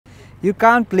You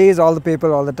can't please all the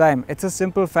people all the time. It's a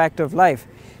simple fact of life.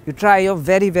 You try your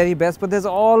very, very best, but there's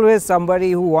always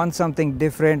somebody who wants something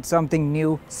different, something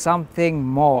new, something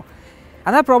more.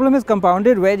 And that problem is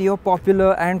compounded when you're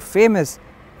popular and famous.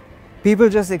 People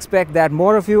just expect that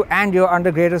more of you, and you're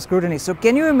under greater scrutiny. So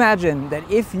can you imagine that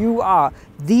if you are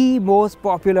the most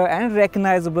popular and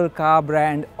recognizable car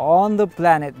brand on the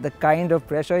planet, the kind of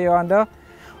pressure you're under?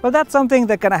 Well, that's something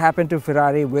that kind of happened to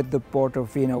Ferrari with the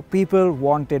Portofino. People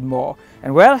wanted more.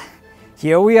 And well,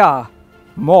 here we are.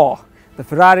 More. The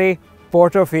Ferrari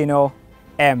Portofino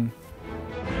M.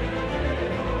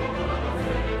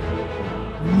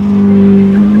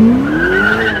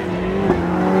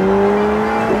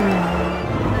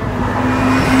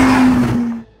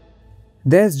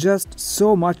 There's just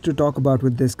so much to talk about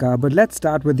with this car, but let's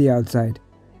start with the outside.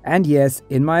 And yes,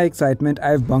 in my excitement,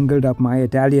 I've bungled up my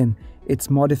Italian. It's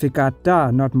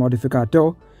Modificata, not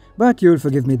Modificato, but you'll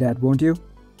forgive me that, won't you?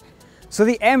 So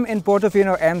the M in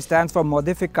Portofino M stands for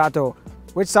Modificato,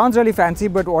 which sounds really fancy,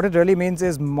 but what it really means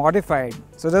is modified.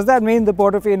 So does that mean the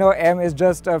Portofino M is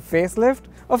just a facelift?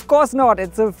 Of course not,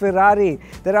 it's a Ferrari.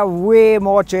 There are way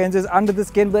more changes under the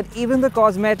skin, but even the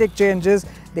cosmetic changes,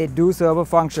 they do serve a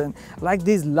function. Like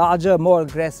these larger, more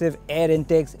aggressive air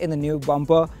intakes in the new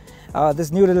bumper.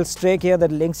 This new little strake here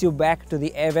that links you back to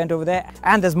the air vent over there,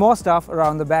 and there's more stuff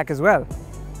around the back as well.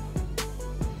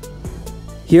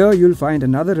 Here you'll find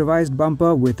another revised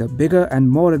bumper with a bigger and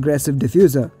more aggressive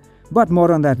diffuser, but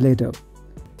more on that later.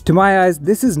 To my eyes,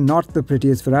 this is not the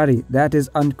prettiest Ferrari. That is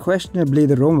unquestionably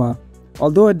the Roma,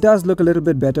 although it does look a little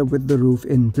bit better with the roof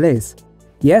in place.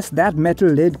 Yes, that metal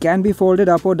lid can be folded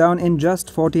up or down in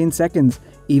just 14 seconds,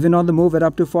 even on the move at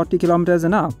up to 40 km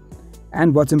an hour.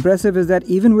 And what's impressive is that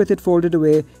even with it folded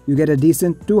away, you get a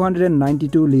decent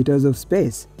 292 liters of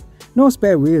space. No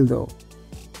spare wheel though.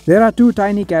 There are two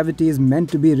tiny cavities meant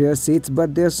to be rear seats,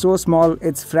 but they're so small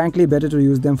it's frankly better to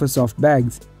use them for soft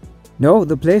bags. No,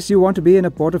 the place you want to be in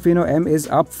a Portofino M is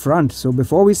up front, so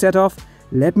before we set off,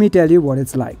 let me tell you what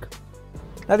it's like.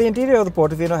 Now the interior of the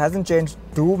Portofino hasn't changed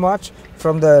too much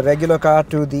from the regular car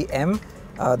to the M.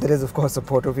 There is of course a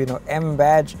Portofino M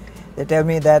badge. They tell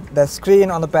me that the screen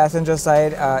on the passenger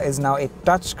side is now a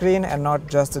touch screen and not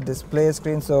just a display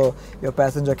screen, so your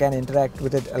passenger can interact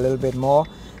with it a little bit more.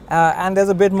 And there's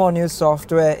a bit more new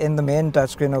software in the main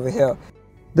touchscreen over here.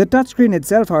 The touchscreen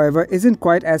itself, however, isn't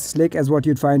quite as slick as what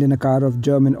you'd find in a car of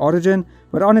German origin,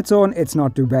 but on its own, it's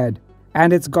not too bad.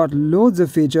 And it's got loads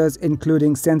of features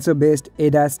including sensor-based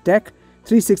ADAS tech,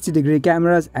 360-degree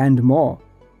cameras and more.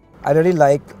 I really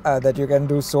like that you can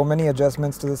do so many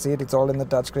adjustments to the seat. It's all in the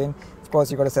touchscreen. Of course,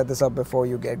 you got to set this up before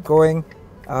you get going.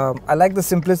 I like the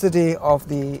simplicity of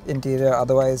the interior.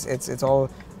 Otherwise, it's all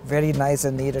very nice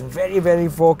and neat and very, very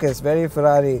focused, very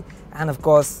Ferrari. And of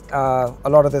course, a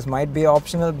lot of this might be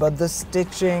optional, but the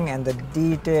stitching and the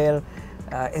detail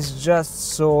is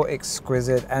just so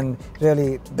exquisite. And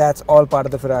really, that's all part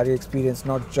of the Ferrari experience,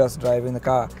 not just driving the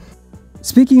car.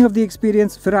 Speaking of the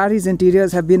experience, Ferrari's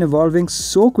interiors have been evolving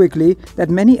so quickly that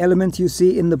many elements you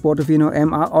see in the Portofino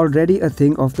M are already a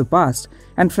thing of the past,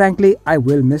 and frankly, I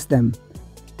will miss them.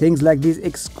 Things like these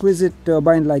exquisite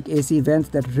turbine-like AC vents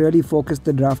that really focus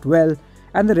the draft well,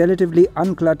 and the relatively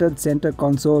uncluttered center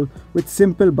console with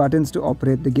simple buttons to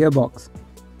operate the gearbox.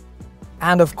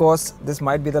 And of course, this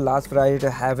might be the last Ferrari to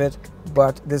have it,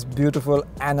 but this beautiful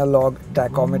analog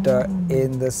tachometer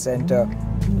in the center.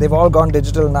 They've all gone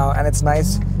digital now, and it's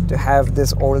nice to have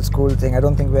this old school thing. I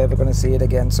don't think we're ever going to see it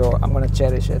again, so I'm going to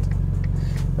cherish it.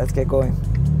 Let's get going.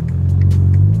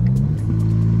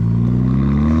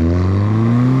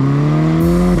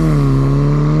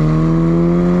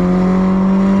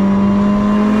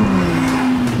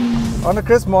 On a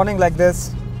crisp morning like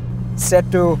this,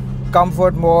 set to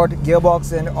comfort mode,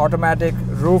 gearbox in automatic,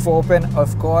 roof open,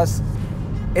 of course.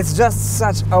 It's just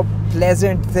such a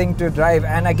pleasant thing to drive,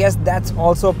 and I guess that's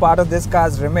also part of this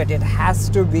car's remit. It has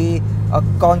to be a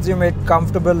consummate,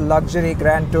 comfortable luxury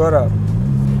grand tourer.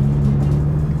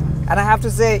 And I have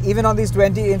to say, even on these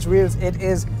 20-inch wheels, it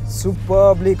is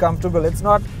superbly comfortable. It's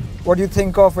not what you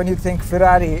think of when you think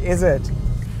Ferrari, is it?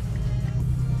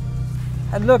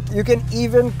 And look, you can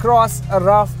even cross a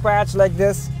rough patch like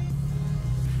this,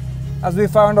 as we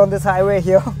found on this highway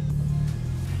here.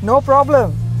 No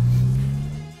problem.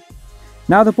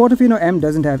 Now the Portofino M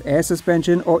doesn't have air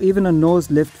suspension or even a nose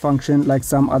lift function like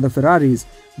some other Ferraris,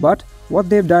 but what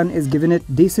they've done is given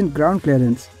it decent ground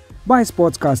clearance, by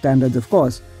sports car standards of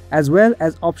course, as well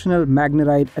as optional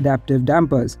Magnerite adaptive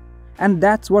dampers. And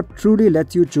that's what truly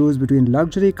lets you choose between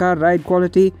luxury car ride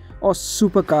quality or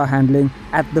supercar handling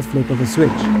at the flick of a switch.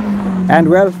 And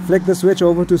well, flick the switch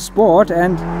over to sport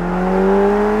and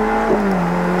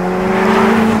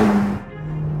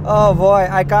Oh boy,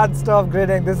 I can't stop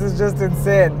grinning. This is just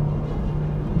insane.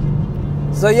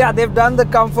 So yeah, they've done the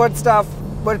comfort stuff,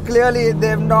 but clearly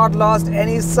they've not lost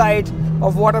any sight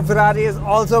of what a Ferrari is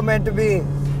also meant to be.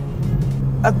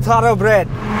 A thoroughbred.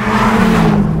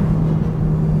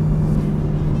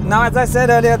 Now, as I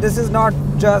said earlier, this is not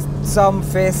just some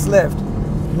facelift.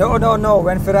 No, no, no.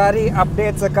 When Ferrari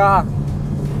updates a car,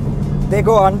 they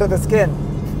go under the skin.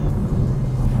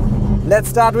 Let's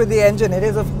start with the engine. It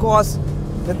is, of course,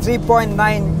 the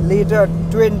 3.9 litre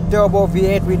twin turbo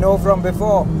V8 we know from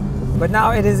before. But now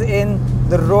it is in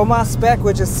the Roma spec,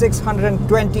 which is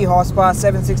 620 horsepower,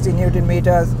 760 Newton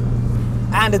meters.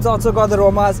 And it's also got the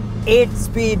Roma's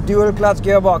 8-speed dual clutch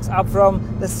gearbox, up from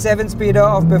the 7-speeder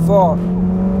of before.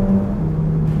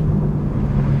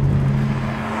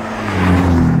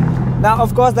 Now,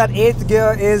 of course, that 8th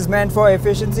gear is meant for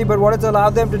efficiency, but what it's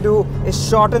allowed them to do is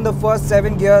shorten the first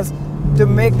 7 gears to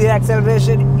make the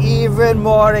acceleration even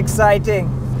more exciting.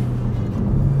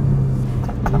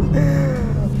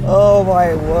 Oh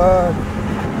my word.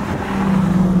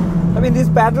 I mean, these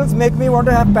paddles make me want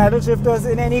to have paddle shifters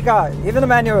in any car, even a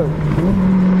manual.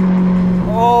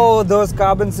 Oh, those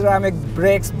carbon ceramic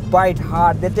brakes bite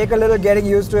hard. They take a little getting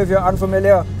used to if you're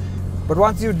unfamiliar. But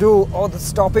once you do, oh, the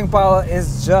stopping power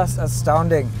is just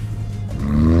astounding.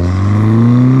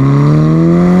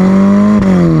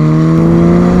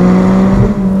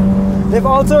 They've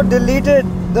also deleted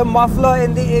the muffler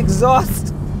in the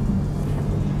exhaust.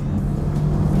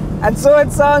 And so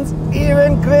it sounds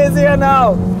even crazier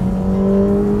now.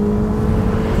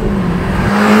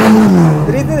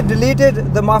 The reason they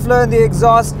deleted the muffler in the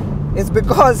exhaust is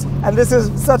because, and this is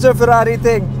such a Ferrari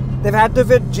thing, they've had to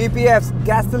fit GPFs,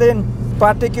 gasoline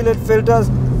particulate filters,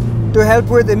 to help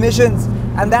with emissions,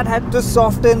 and that had to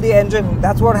soften the engine.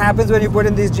 That's what happens when you put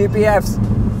in these GPFs.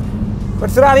 But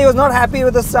Ferrari was not happy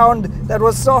with the sound that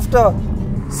was softer,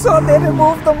 so they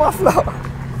removed the muffler.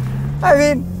 I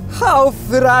mean, how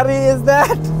Ferrari is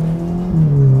that?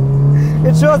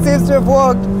 It sure seems to have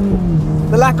worked.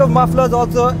 The lack of mufflers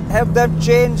also helped them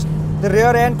change the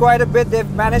rear end quite a bit. They've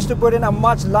managed to put in a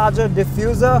much larger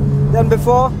diffuser than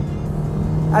before.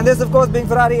 And this, of course, being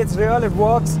Ferrari, it's real, it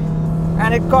works,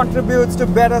 and it contributes to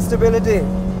better stability.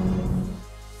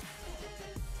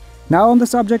 Now, on the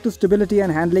subject of stability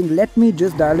and handling, let me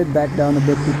just dial it back down a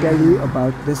bit to tell you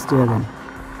about the steering.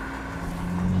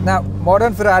 Now,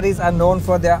 modern Ferraris are known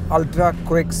for their ultra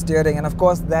quick steering, and of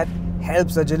course that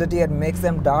helps agility and makes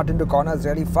them dart into corners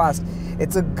really fast.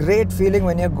 It's a great feeling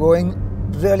when you're going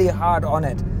really hard on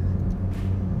it.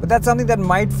 But that's something that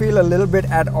might feel a little bit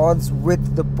at odds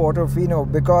with the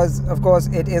Portofino, because of course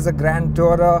it is a Grand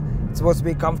Tourer, it's supposed to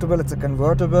be comfortable, it's a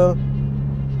convertible.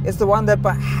 It's the one that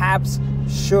perhaps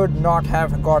should not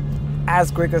have got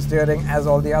as quick a steering as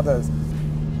all the others.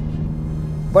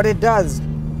 But it does.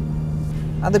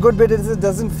 And the good bit is it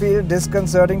doesn't feel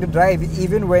disconcerting to drive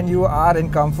even when you are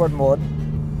in comfort mode.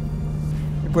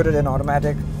 You put it in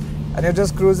automatic and you're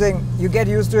just cruising, you get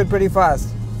used to it pretty fast.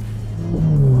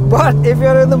 But if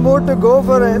you're in the mood to go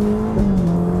for it,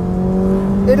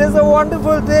 it is a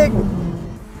wonderful thing.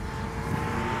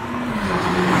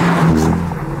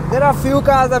 There are few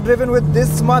cars I've driven with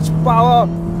this much power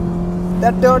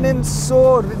that turn in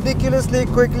so ridiculously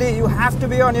quickly. You have to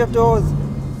be on your toes.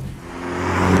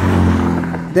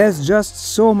 There's just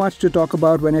so much to talk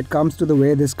about when it comes to the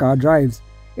way this car drives.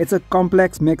 It's a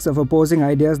complex mix of opposing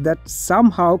ideas that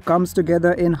somehow comes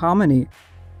together in harmony.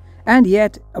 And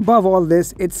yet, above all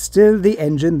this, it's still the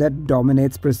engine that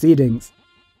dominates proceedings.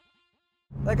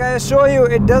 Like I assure you,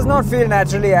 it does not feel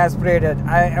naturally aspirated.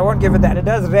 I won't give it that. It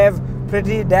does rev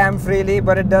pretty damn freely,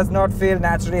 but it does not feel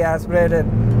naturally aspirated.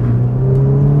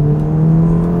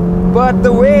 But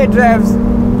the way it revs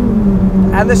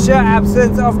and the sheer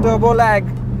absence of turbo lag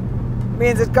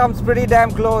means it comes pretty damn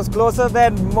close, closer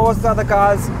than most other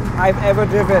cars I've ever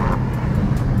driven.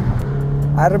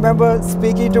 I remember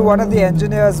speaking to one of the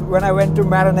engineers when I went to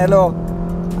Maranello,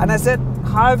 and I said,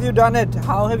 how have you done it?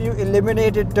 How have you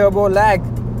eliminated turbo lag?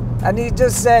 And he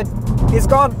just said, it's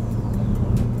gone.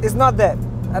 It's not there.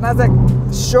 And I was like,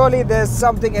 surely there's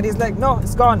something. And he's like, no,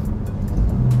 it's gone.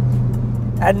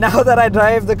 And now that I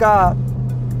drive the car,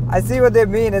 I see what they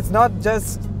mean. It's not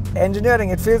just engineering.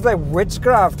 It feels like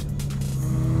witchcraft.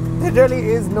 There really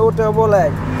is no turbo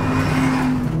lag.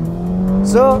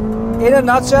 So, in a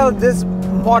nutshell, this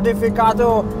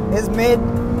Modificato is made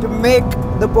to make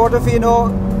the Portofino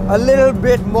a little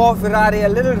bit more Ferrari, a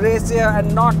little racier,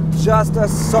 and not just a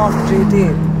soft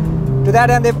GT. To that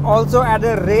end, they've also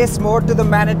added race mode to the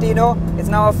Manettino. It's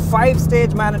now a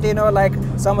 5-stage Manettino like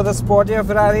some of the sportier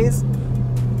Ferraris.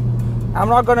 I'm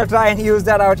not going to try and use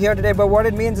that out here today, but what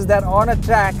it means is that on a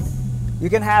track, you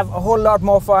can have a whole lot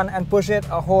more fun and push it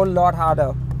a whole lot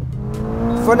harder.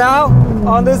 For now,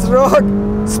 on this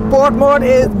road, sport mode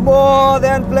is more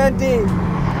than plenty.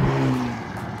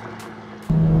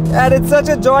 And it's such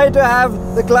a joy to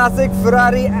have the classic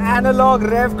Ferrari analog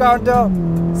rev counter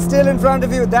still in front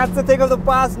of you. That's the thing of the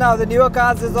past now. The newer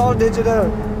cars is all digital.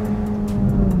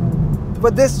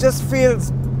 But this just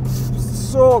feels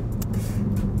so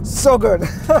good.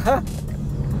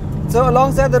 So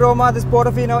alongside the Roma, this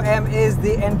Portofino M is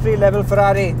the entry-level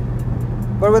Ferrari.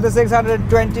 But with the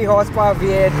 620 horsepower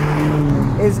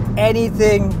V8 is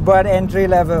anything but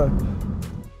entry-level.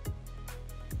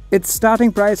 Its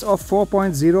starting price of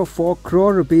 4.04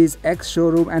 crore rupees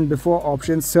ex-showroom and before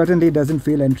options certainly doesn't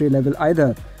feel entry-level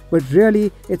either. But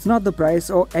really, it's not the price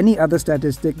or any other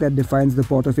statistic that defines the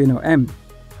Portofino M.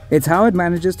 It's how it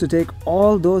manages to take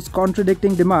all those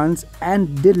contradicting demands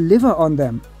and deliver on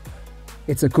them.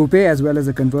 It's a coupe as well as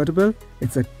a convertible.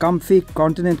 It's a comfy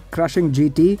continent-crushing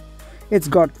GT. It's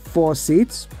got 4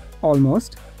 seats,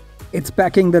 almost. It's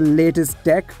packing the latest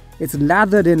tech. It's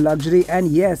lathered in luxury, and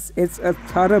yes, it's a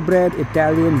thoroughbred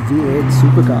Italian V8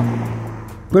 supercar.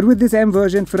 But with this M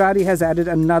version, Ferrari has added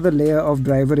another layer of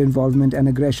driver involvement and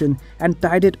aggression and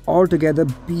tied it all together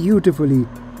beautifully.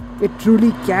 It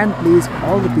truly can please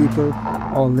all the people,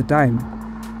 all the time.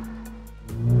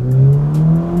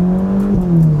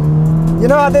 You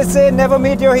know how they say never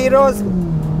meet your heroes?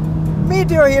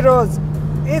 Meet your heroes!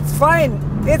 It's fine!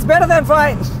 It's better than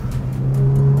fine!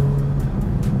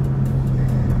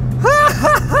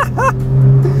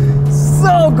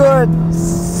 So good!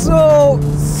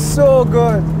 So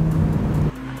good!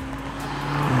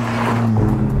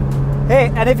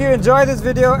 Hey, and if you enjoy this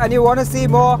video and you want to see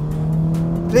more,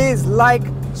 please like,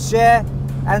 share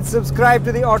and subscribe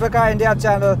to the Autocar India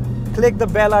channel. Click the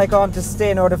bell icon to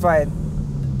stay notified.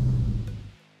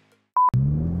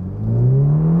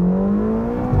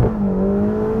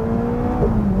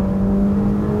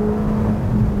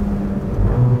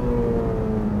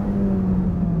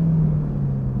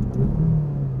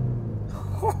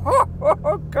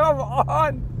 Come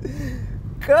on!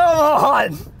 Come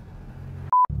on!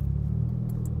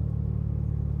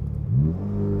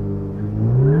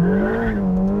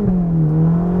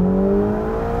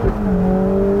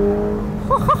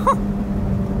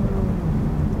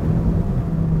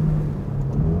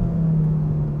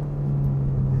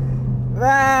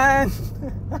 Man!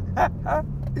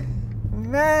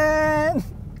 Man!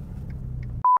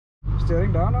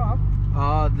 Steering down or up?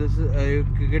 This is.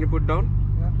 Can you put down?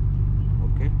 Yeah.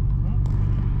 Okay.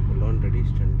 Hold on, ready,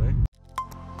 stand by.